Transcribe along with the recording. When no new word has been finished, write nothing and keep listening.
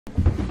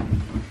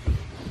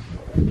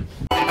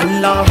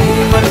Allahu,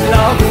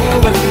 Allahu,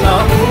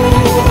 Allahu,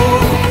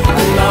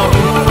 Allahu,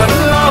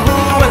 Allahu,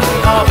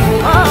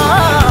 Allahu.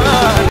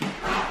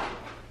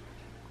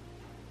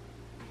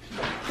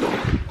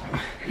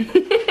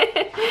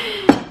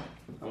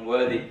 I'm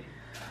worthy.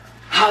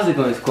 How's it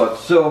going, squad?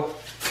 So,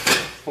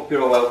 hope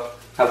you're all well,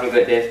 having a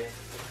great day,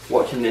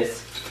 watching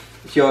this.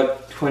 It's your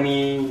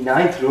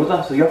 29th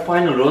Rosa, so your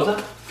final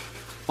Rosa.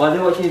 While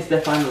they're watching, it's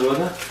their final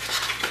Rosa.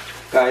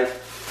 Guys,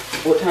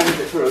 what time is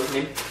it for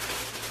opening?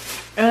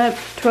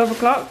 12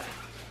 o'clock.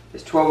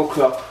 It's 12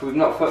 o'clock.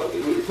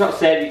 It's not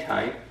Sari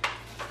time,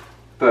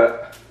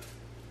 but...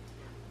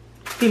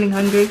 Feeling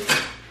hungry.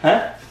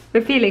 Huh?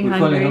 We're feeling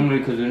hungry. We're feeling hungry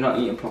because we're not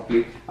eating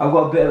properly. I've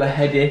got a bit of a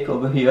headache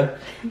over here.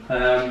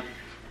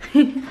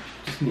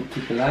 Just need to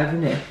keep alive,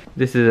 innit?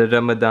 This is a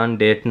Ramadan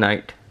date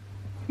night.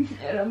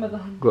 Yeah,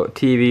 Ramadan. Got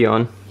TV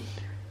on.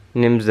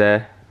 Nim's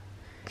there.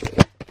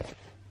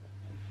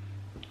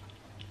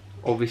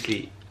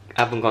 Obviously,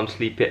 I haven't gone to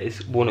sleep yet.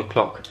 It's 1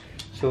 o'clock.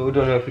 So we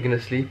don't know if we're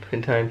gonna sleep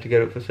in time to get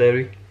up for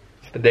Sari.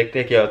 But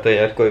देखते क्या होता है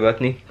यार, कोई बात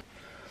नहीं.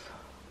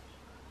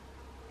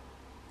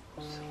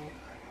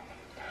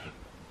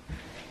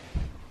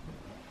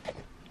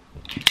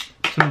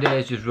 Some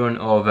days just run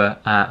over,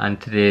 and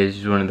today is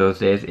just one of those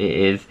days. It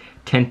is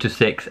 10 to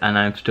 6 and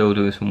I'm still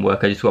doing some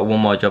work. I just got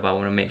one more job I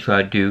want to make sure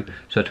I do,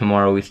 so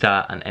tomorrow we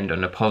start and end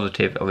on a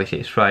positive.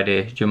 Obviously it's Friday,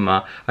 it's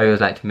Jummah. I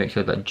always like to make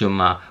sure that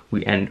Jummah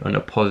we end on a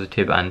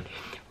positive and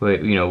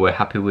we're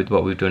happy with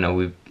what we've done and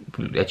we've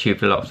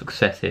achieved a lot of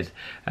successes.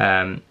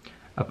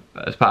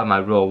 As part of my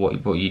role,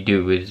 what you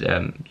do is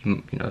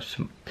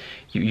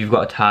you've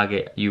got a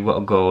target, you've got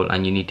a goal,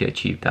 and you need to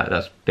achieve that.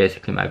 That's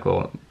basically my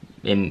goal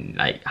in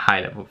like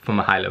from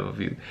a high level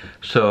view.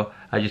 So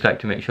I just like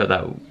to make sure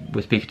that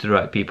we're speaking to the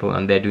right people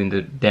and they're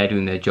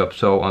doing their job.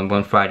 So on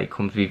one Friday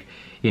comes, we've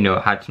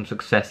had some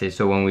successes.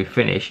 So when we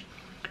finish,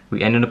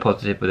 we end on a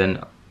positive, but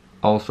then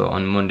also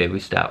on Monday we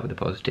start with a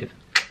positive.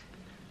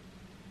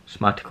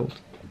 Smarticles.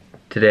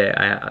 Today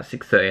at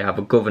 6:30 I have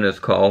a governor's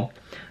call,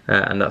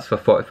 and that's for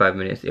 45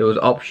 minutes. It was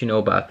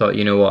optional, but I thought,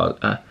 you know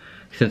what,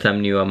 since I'm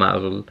new I might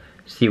as well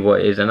see what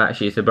it is. And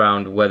actually it's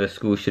around whether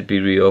schools should be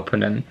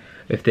reopened, and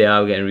if they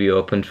are getting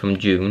reopened from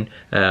June,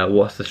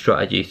 what's the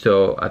strategy.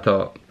 So I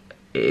thought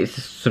it's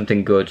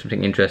something good,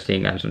 something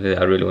interesting, and something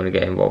that I really want to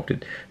get involved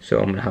in. So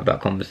I'm going to have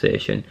that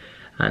conversation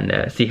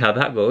and see how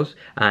that goes.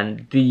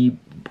 And the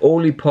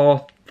only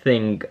poor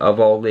thing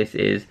of all this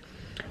is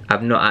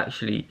I've not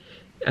actually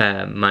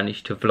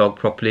managed to vlog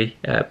properly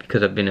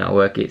because I've been at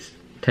work. It's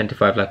 10 to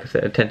 5, like I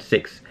said, 10 to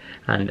 6,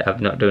 and I've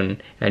not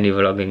done any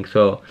vlogging.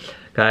 So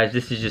guys,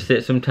 this is just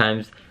it.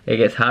 Sometimes it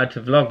gets hard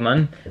to vlog,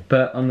 man.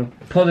 But on the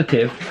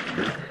positive,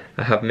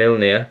 I have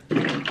Milner.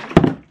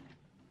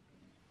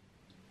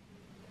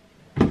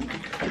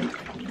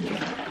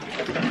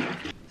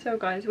 So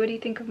guys, what do you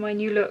think of my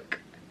new look?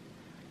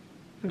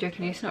 I'm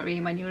joking, it's not really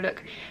my new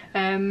look.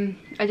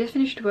 I just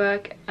finished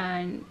work,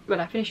 and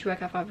well, I finished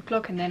work at 5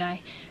 o'clock, and then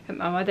I met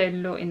my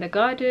mother-in-law in the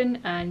garden,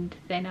 and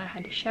then I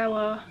had a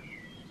shower,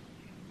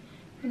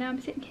 and now I'm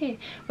sitting here.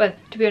 Well,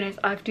 to be honest,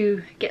 I have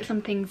to get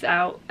some things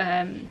out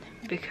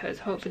because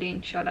hopefully,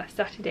 inshallah,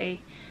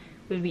 Saturday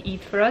will be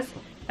Eid for us.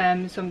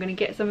 So I'm going to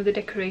get some of the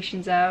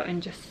decorations out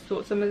and just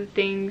sort some of the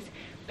things,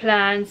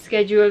 plan,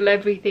 schedule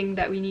everything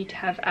that we need to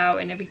have out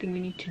and everything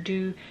we need to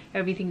do,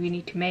 everything we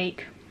need to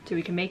make, so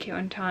we can make it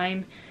on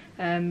time,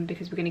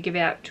 because we're going to give it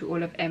out to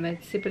all of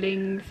Emma's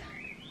siblings.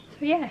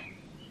 So yeah,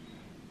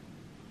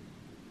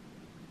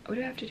 what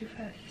do I have to do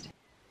first?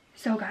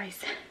 So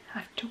guys, I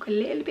have to talk a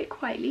little bit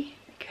quietly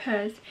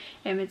because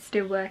Emma's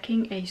still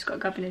working and he's got a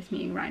governor's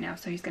meeting right now,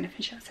 so he's going to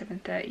finish at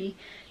 7:30.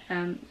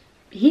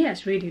 He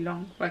has really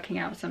long working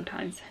hours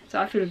sometimes,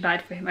 so I feel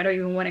bad for him. I don't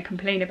even want to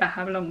complain about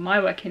how long my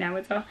working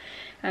hours are,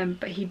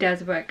 but he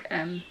does work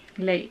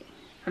late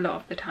a lot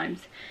of the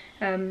times.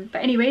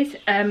 But anyways,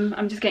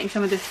 I'm just getting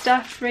some of the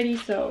stuff ready,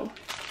 so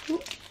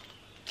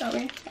that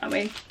way.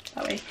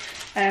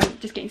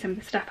 Just getting some of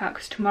the stuff out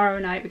because tomorrow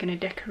night we're going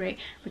to decorate,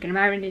 we're going to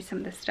marinate some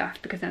of the stuff,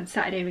 because on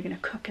Saturday we're going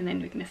to cook and then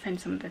we're going to send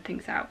some of the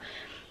things out.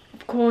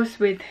 Of course,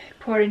 with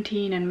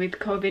quarantine and with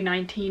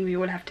COVID-19, we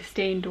all have to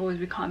stay indoors,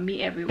 we can't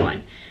meet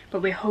everyone,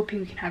 but we're hoping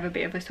we can have a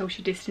bit of a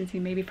social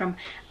distancing, maybe from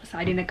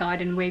outside in the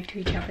garden, wave to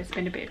each other,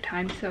 spend a bit of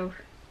time. So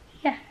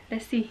yeah,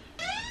 let's see.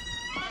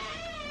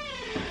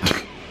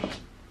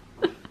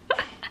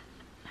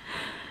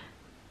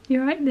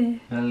 You're right there.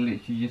 I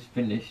literally just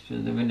finished,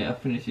 and the minute I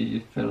finished it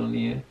just fell on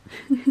the air.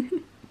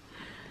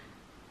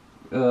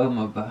 Oh,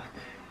 my back.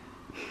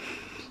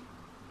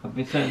 I've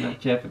been sat in that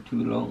chair for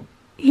too long.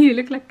 You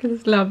look like a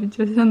slab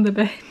just on the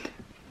bed.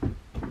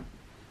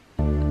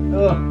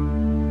 Oh.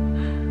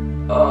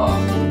 Oh.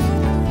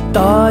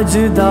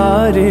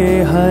 ताजदारे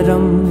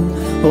हरम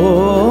ओ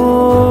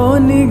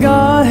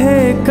निगाहे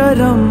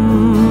करम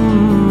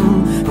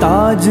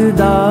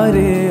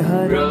ताजदारे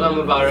हरम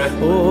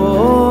ओ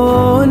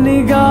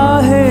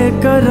निगाहे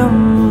करम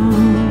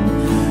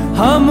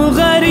हम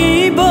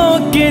गरीबों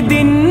के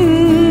दिन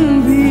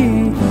भी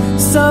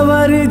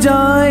संवर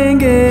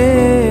जाएंगे.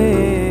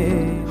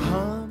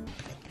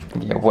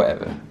 Yeah,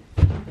 whatever.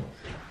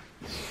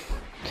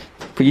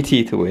 Put your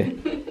teeth away.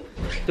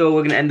 So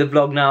we're gonna end the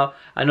vlog now.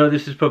 I know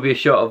this is probably a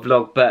shorter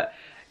vlog, but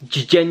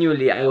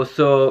genuinely I was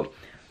so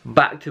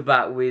back to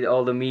back with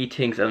all the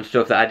meetings and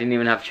stuff that I didn't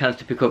even have a chance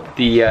to pick up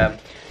the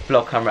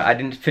vlog camera. I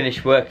didn't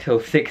finish work till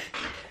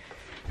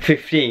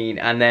 6:15,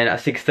 and then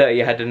at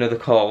 6:30 I had another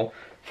call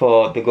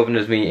for the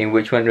governor's meeting,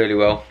 which went really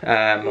well.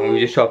 And we were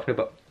just talking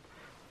about...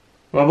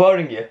 Am I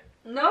boring you?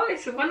 No,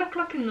 it's 1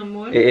 o'clock in the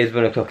morning. It is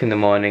 1 o'clock in the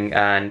morning,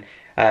 and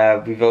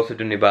we've also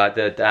done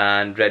ibadat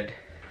and read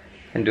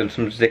and done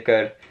some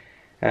zikr.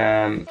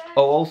 Oh,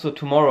 also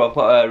tomorrow I've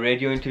got a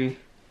radio interview.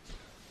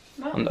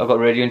 What? I've got a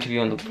radio interview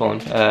on the phone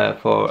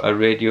for a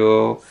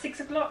radio. 6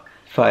 o'clock.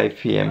 5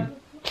 PM.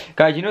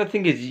 Guys, you know the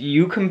thing is,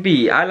 you can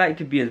be, I like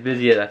to be as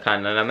busy as I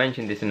can, and I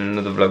mentioned this in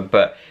another vlog,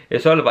 but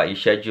it's all about your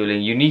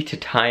scheduling. You need to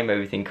time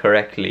everything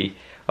correctly,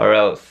 or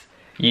else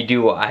you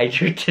do what I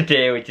do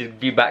today, which is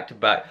be back to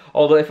back.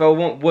 Although if I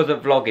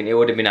wasn't vlogging, it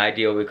would have been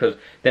ideal, because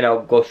then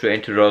I'll go straight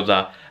into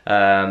Rosa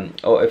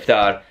or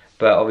iftar,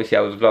 but obviously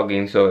I was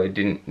vlogging, so it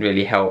didn't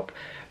really help.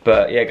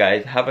 But yeah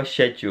guys, have a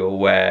schedule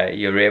where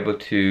you're able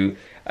to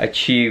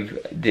achieve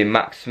the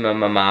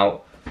maximum amount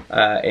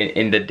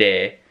in the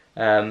day.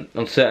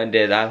 On certain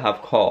days I'll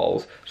have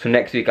calls, so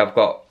next week I've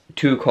got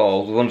 2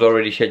 calls. One's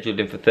already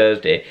scheduled in for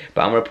Thursday,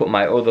 but I'm going to put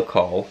my other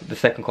call, the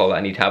second call that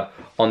I need to have,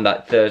 on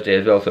that Thursday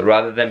as well. So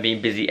rather than being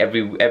busy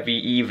every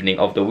evening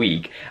of the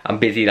week, I'm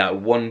busy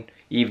like one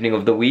evening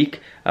of the week,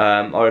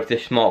 or if they're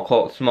short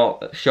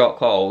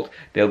calls,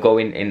 they'll go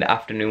in the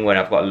afternoon when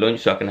I've got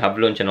lunch, so I can have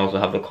lunch and also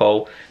have the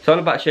call. It's all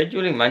about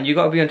scheduling, man. You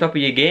got to be on top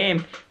of your game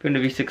if you're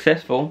going to be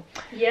successful.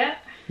 Yeah.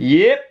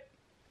 Yep.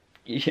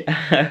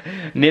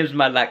 Nibs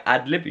man like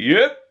ad-lib,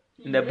 yep.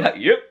 In the back,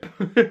 yep.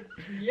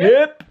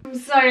 Yep. I'm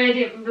sorry I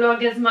didn't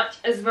vlog as much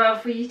as well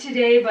for you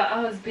today, but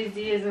I was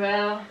busy as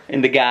well.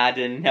 In the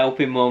garden,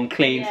 helping mum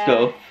clean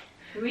stuff.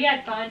 We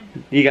had fun.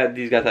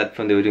 These guys had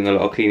fun. They were doing a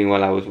lot of cleaning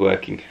while I was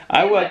working.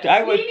 I worked.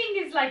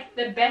 Cleaning is like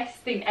the best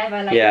thing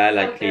ever. Like, yeah, I it's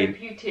like so cleaning.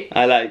 therapeutic.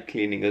 I like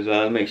cleaning as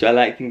well. Make sure I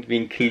like things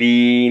being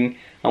clean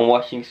and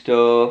washing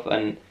stuff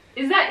and.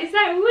 Is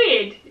that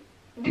weird?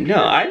 No,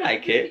 I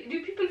like it.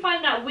 Do people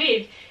find that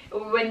weird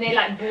when they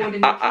like bored and they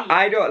clean?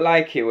 I don't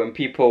like it when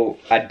people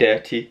are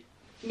dirty.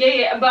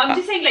 Yeah, but I'm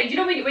just saying, like, you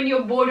know when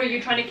you're bored or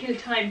you're trying to kill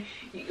time,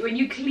 when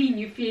you clean,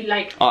 you feel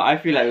like... Oh, I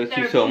feel like it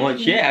was so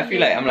much. Yeah, I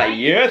feel like, I'm like,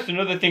 yes,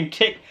 another thing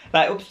tick.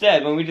 Like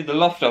upstairs when we did the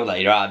loft, I was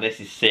like, ah, this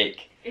is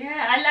sick.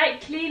 Yeah, I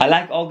like cleaning. I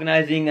like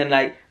organising, and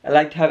like, I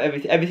like to have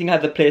everything. Everything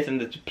has a place, and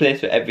there's a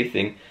place for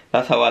everything.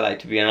 That's how I like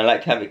to be, and I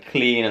like to have it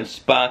clean and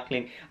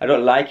sparkling. I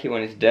don't like it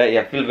when it's dirty.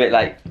 I feel a bit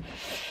like...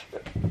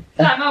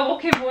 Like my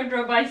walk-in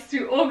wardrobe, I used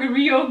to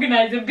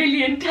reorganise a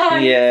billion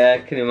times. Yeah,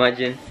 I can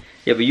imagine.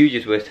 Yeah, but you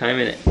just waste time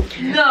in it.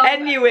 No.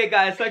 Anyway,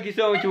 guys, thank you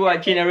so much for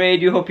watching. I really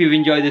do hope you've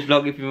enjoyed this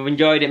vlog. If you've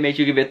enjoyed it, make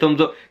sure you give it a thumbs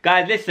up.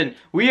 Guys, listen,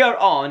 we are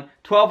on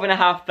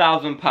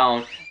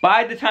 £12,500.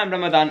 By the time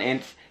Ramadan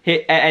ends,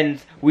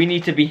 we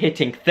need to be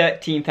hitting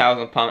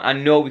 £13,000. I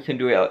know we can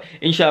do it.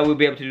 Inshallah, we'll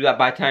be able to do that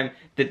by the time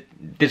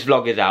this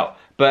vlog is out.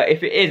 But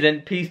if it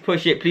isn't, please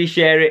push it, please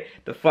share it.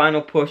 The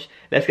final push.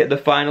 Let's get the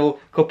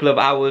final couple of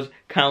hours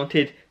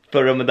counted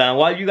for Ramadan.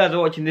 While you guys are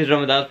watching this,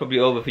 Ramadan's probably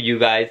over for you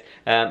guys.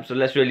 So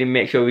let's really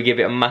make sure we give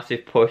it a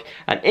massive push.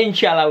 And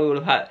inshallah, we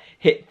will have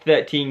hit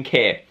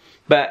 13k.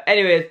 But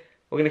anyways,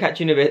 we're going to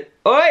catch you in a bit.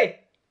 Oi!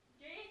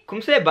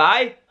 Come say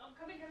bye. I'm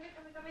coming.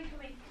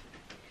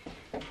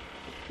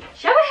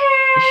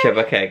 Shabakh.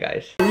 Shabakh,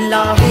 guys.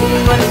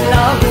 Allahu,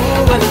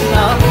 Allahu,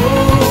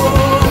 Allahu.